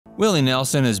Willie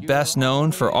Nelson is best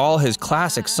known for all his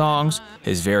classic songs,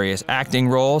 his various acting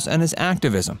roles, and his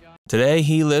activism. Today,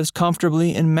 he lives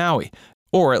comfortably in Maui,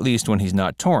 or at least when he's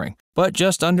not touring. But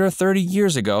just under 30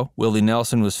 years ago, Willie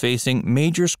Nelson was facing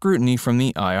major scrutiny from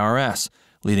the IRS,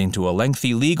 leading to a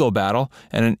lengthy legal battle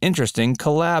and an interesting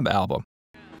collab album.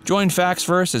 Join Facts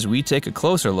Verse as we take a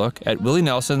closer look at Willie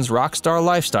Nelson's rock star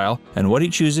lifestyle and what he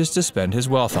chooses to spend his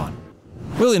wealth on.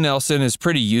 Willie Nelson is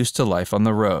pretty used to life on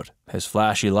the road. His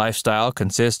flashy lifestyle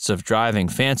consists of driving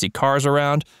fancy cars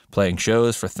around, playing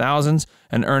shows for thousands,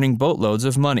 and earning boatloads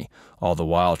of money, all the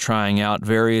while trying out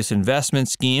various investment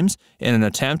schemes in an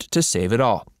attempt to save it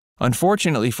all.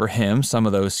 Unfortunately for him, some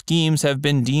of those schemes have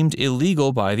been deemed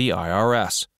illegal by the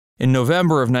IRS. In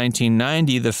November of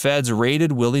 1990, the feds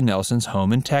raided Willie Nelson's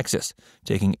home in Texas,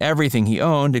 taking everything he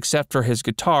owned except for his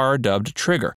guitar dubbed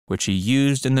Trigger, which he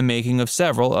used in the making of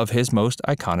several of his most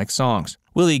iconic songs.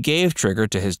 Willie gave Trigger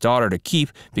to his daughter to keep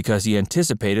because he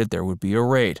anticipated there would be a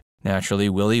raid. Naturally,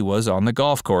 Willie was on the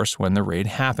golf course when the raid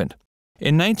happened.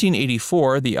 In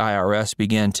 1984, the IRS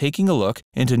began taking a look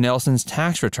into Nelson's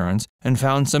tax returns and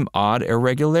found some odd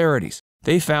irregularities.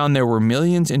 They found there were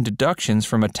millions in deductions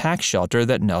from a tax shelter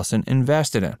that Nelson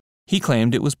invested in. He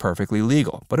claimed it was perfectly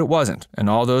legal, but it wasn't, and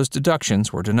all those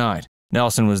deductions were denied.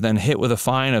 Nelson was then hit with a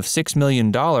fine of $6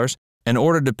 million and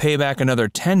ordered to pay back another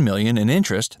 $10 million in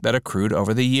interest that accrued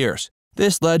over the years.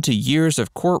 This led to years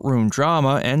of courtroom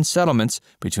drama and settlements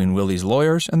between Willie's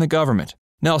lawyers and the government.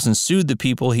 Nelson sued the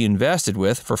people he invested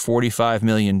with for $45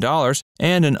 million,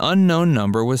 and an unknown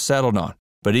number was settled on.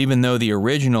 But even though the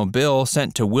original bill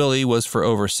sent to Willie was for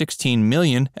over $16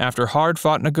 million, after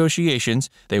hard-fought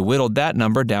negotiations, they whittled that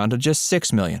number down to just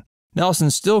 $6 million. Nelson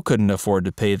still couldn't afford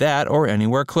to pay that or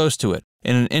anywhere close to it.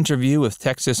 In an interview with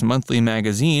Texas Monthly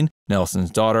magazine, Nelson's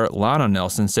daughter, Lana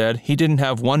Nelson, said he didn't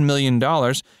have $1 million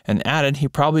and added he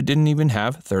probably didn't even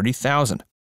have $30,000.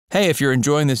 Hey, if you're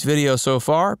enjoying this video so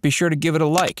far, be sure to give it a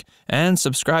like and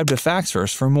subscribe to Facts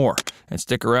Verse for more. And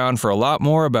stick around for a lot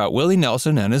more about Willie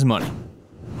Nelson and his money.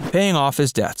 Paying off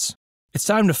his debts. It's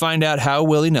time to find out how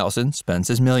Willie Nelson spends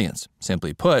his millions.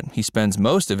 Simply put, he spends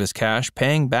most of his cash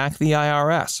paying back the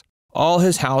IRS. All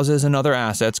his houses and other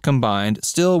assets combined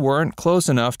still weren't close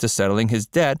enough to settling his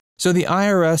debt, so the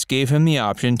IRS gave him the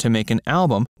option to make an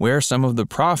album where some of the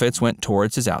profits went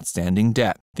towards his outstanding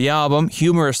debt. The album,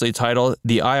 humorously titled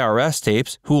The IRS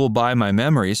Tapes, Who Will Buy My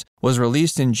Memories, was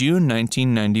released in June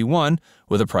 1991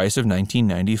 with a price of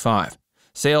 $19.95.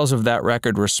 Sales of that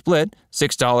record were split,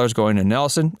 $6 going to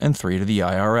Nelson and $3 to the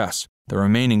IRS. The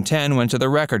remaining $10 went to the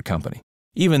record company.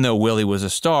 Even though Willie was a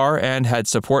star and had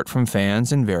support from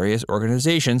fans and various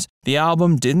organizations, the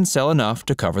album didn't sell enough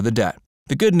to cover the debt.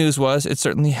 The good news was it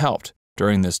certainly helped.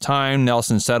 During this time,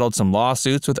 Nelson settled some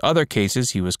lawsuits with other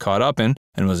cases he was caught up in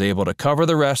and was able to cover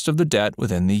the rest of the debt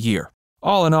within the year.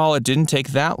 All in all, it didn't take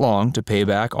that long to pay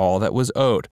back all that was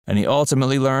owed, and he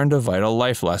ultimately learned a vital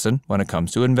life lesson when it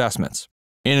comes to investments.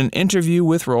 In an interview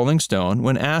with Rolling Stone,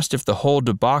 when asked if the whole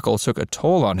debacle took a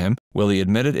toll on him, Willie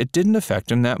admitted it didn't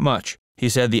affect him that much. He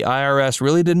said the IRS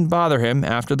really didn't bother him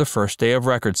after the first day of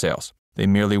record sales. They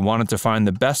merely wanted to find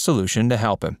the best solution to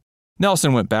help him.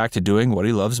 Nelson went back to doing what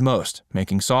he loves most,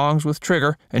 making songs with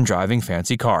Trigger and driving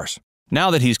fancy cars. Now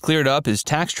that he's cleared up his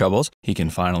tax troubles, he can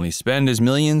finally spend his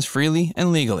millions freely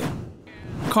and legally.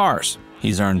 Cars.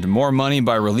 He's earned more money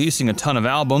by releasing a ton of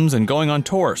albums and going on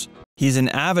tours. He's an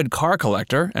avid car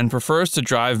collector and prefers to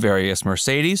drive various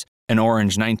Mercedes, an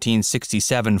orange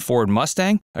 1967 Ford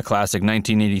Mustang, a classic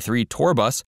 1983 tour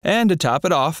bus, and to top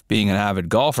it off, being an avid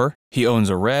golfer, he owns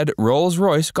a red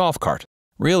Rolls-Royce golf cart.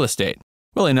 Real estate.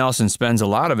 Willie Nelson spends a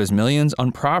lot of his millions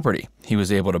on property. He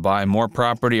was able to buy more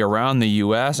property around the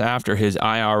U.S. after his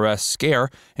IRS scare,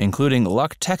 including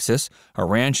Luck, Texas, a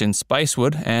ranch in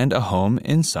Spicewood, and a home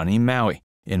in sunny Maui.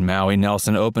 In Maui,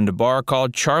 Nelson opened a bar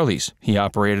called Charlie's. He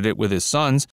operated it with his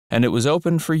sons, and it was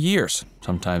open for years.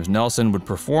 Sometimes Nelson would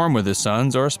perform with his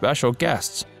sons or special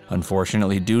guests.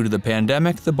 Unfortunately, due to the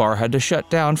pandemic, the bar had to shut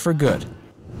down for good.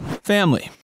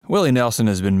 Family. Willie Nelson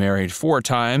has been married 4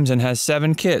 times and has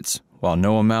 7 kids. While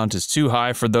no amount is too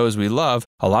high for those we love,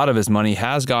 a lot of his money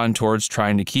has gone towards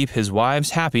trying to keep his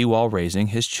wives happy while raising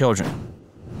his children.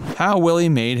 How Willie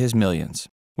made his millions.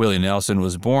 Willie Nelson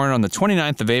was born on the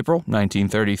 29th of April,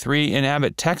 1933 in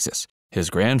Abbott, Texas.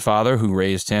 His grandfather, who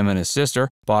raised him and his sister,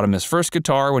 bought him his first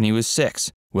guitar when he was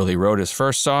 6. Willie wrote his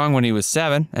first song when he was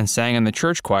 7 and sang in the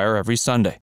church choir every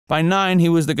Sunday. By 9, he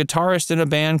was the guitarist in a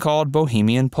band called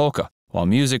Bohemian Polka. While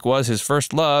music was his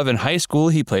first love, in high school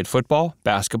he played football,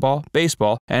 basketball,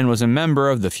 baseball, and was a member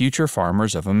of the Future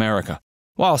Farmers of America.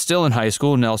 While still in high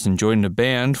school, Nelson joined a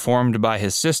band formed by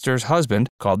his sister's husband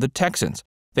called the Texans.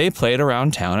 They played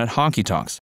around town at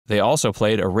honky-tonks. They also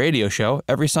played a radio show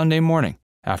every Sunday morning.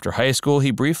 After high school,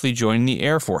 he briefly joined the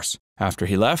Air Force. After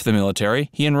he left the military,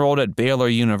 he enrolled at Baylor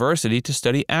University to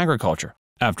study agriculture.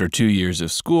 After 2 years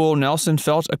of school, Nelson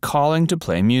felt a calling to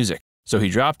play music, so he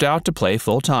dropped out to play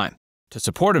full-time. To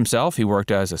support himself, he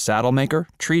worked as a saddle maker,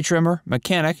 tree trimmer,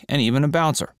 mechanic, and even a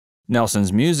bouncer.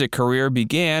 Nelson's music career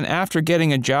began after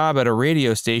getting a job at a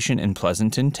radio station in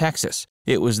Pleasanton, Texas.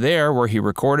 It was there where he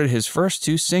recorded his first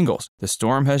 2 singles, The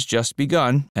Storm Has Just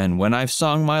Begun and When I've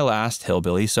Sung My Last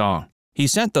Hillbilly Song. He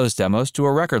sent those demos to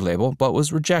a record label but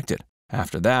was rejected.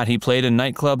 After that, he played in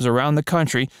nightclubs around the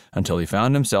country until he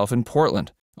found himself in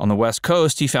Portland. On the West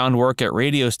Coast, he found work at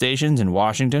radio stations in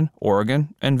Washington,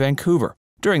 Oregon, and Vancouver.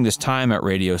 During this time at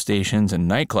radio stations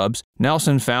and nightclubs,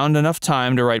 Nelson found enough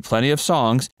time to write plenty of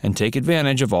songs and take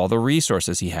advantage of all the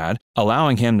resources he had,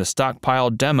 allowing him to stockpile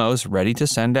demos ready to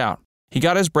send out. He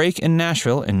got his break in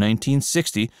Nashville in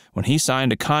 1960 when he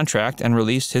signed a contract and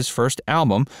released his first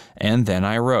album, And Then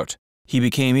I Wrote. He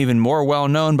became even more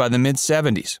well-known by the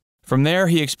mid-70s. From there,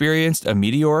 he experienced a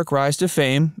meteoric rise to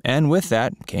fame, and with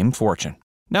that came fortune.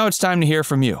 Now it's time to hear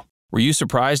from you. Were you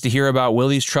surprised to hear about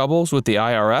Willie's troubles with the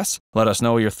IRS? Let us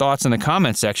know your thoughts in the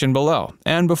comment section below.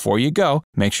 And before you go,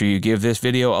 make sure you give this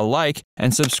video a like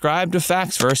and subscribe to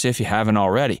FactsVerse if you haven't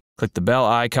already. Click the bell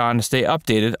icon to stay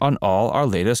updated on all our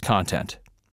latest content.